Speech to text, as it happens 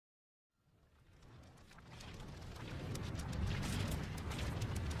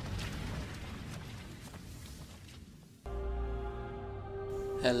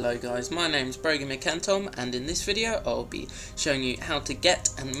Hello guys, my name is BrogeeMcAntom, and in this video I'll be showing you how to get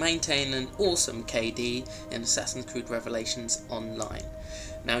and maintain an awesome KD in Assassin's Creed Revelations Online.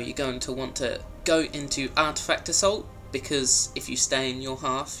 Now you're going to want to go into Artifact Assault, because if you stay in your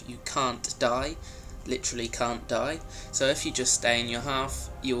half you can't die, literally can't die. So if you just stay in your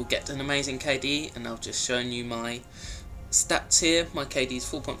half you'll get an amazing KD, and I've just shown you my stats here. My KD is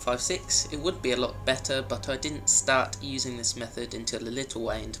 4.56. It would be a lot better, but I didn't start using this method until a little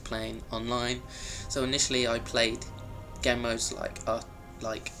way into playing online. So initially I played game modes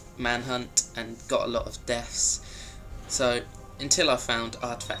like Manhunt and got a lot of deaths. So until I found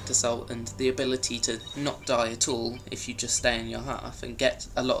Artifact Assault and the ability to not die at all if you just stay in your half and get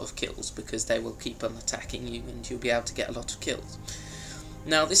a lot of kills, because they will keep on attacking you and you'll be able to get a lot of kills.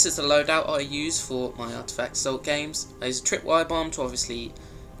 Now this is the loadout I use for my Artifact Assault games. There's a tripwire bomb to obviously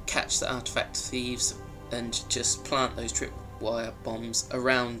catch the artifact thieves and just plant those tripwire bombs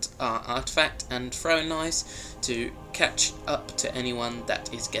around our artifact, and throwing knives to catch up to anyone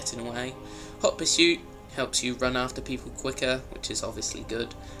that is getting away. Hot Pursuit helps you run after people quicker, which is obviously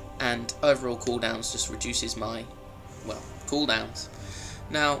good, and overall cooldowns just reduces my, well, cooldowns.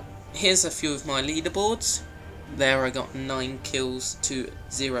 Now here's a few of my leaderboards. There I got 9 kills to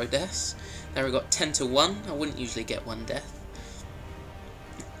 0 deaths. There I got 10 to 1, I wouldn't usually get 1 death.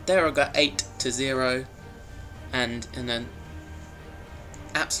 There I got 8 to 0, and in an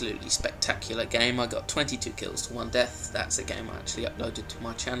absolutely spectacular game I got 22 kills to 1 death. That's a game I actually uploaded to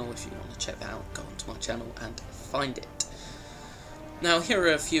my channel. If you want to check that out, go onto my channel and find it. Now here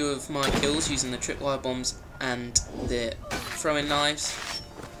are a few of my kills using the tripwire bombs and the throwing knives,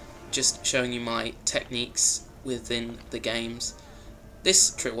 just showing you my techniques within the games.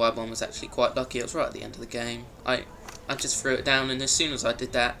 This tripwire bomb was actually quite lucky. It was right at the end of the game. I just threw it down, and as soon as I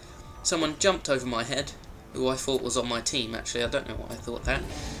did that, someone jumped over my head, who I thought was on my team. Actually, I don't know why I thought that,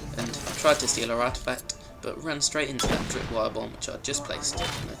 and I tried to steal her artifact, but ran straight into that tripwire bomb which I just placed,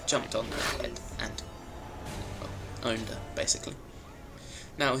 and I jumped on her head and, well, owned her basically.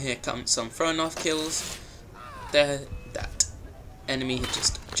 Now here comes some throwing knife kills. There, that enemy had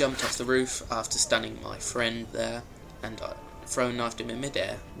just jumped off the roof after stunning my friend there, and I thrown knifed him in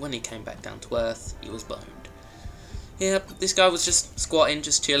midair. When he came back down to earth, he was boned. Yeah, this guy was just squatting,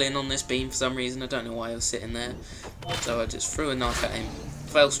 just chilling on this beam for some reason. I don't know why he was sitting there. So I just threw a knife at him,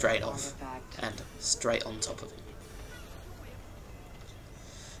 fell straight off, and straight on top of him.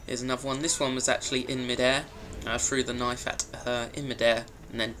 Here's another one. This one was actually in midair. I threw the knife at her in midair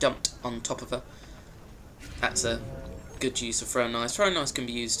and then jumped on top of her. That's a good use of throwing knives. Throwing knives can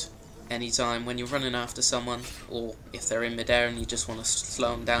be used anytime when you're running after someone, or if they're in midair and you just want to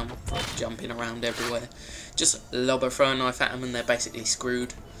slow them down from jumping around everywhere. Just lob a throwing knife at them and they're basically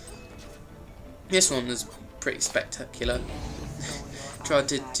screwed. This one was pretty spectacular. Tried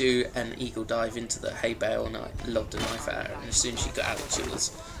to do an eagle dive into the hay bale and I lobbed a knife at her, and as soon as she got out she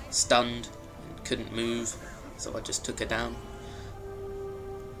was stunned and couldn't move, so I just took her down.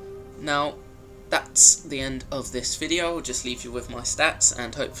 Now that's the end of this video. I'll just leave you with my stats,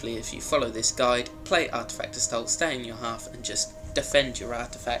 and hopefully if you follow this guide, play Artifact Assault, stay in your half and just defend your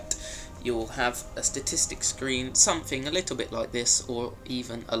artifact, you'll have a statistics screen, something a little bit like this or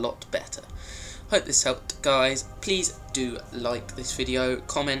even a lot better. Hope this helped guys. Please do like this video,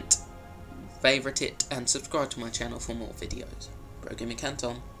 comment, favourite it and subscribe to my channel for more videos.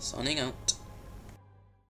 BrogeeMcAntom signing out.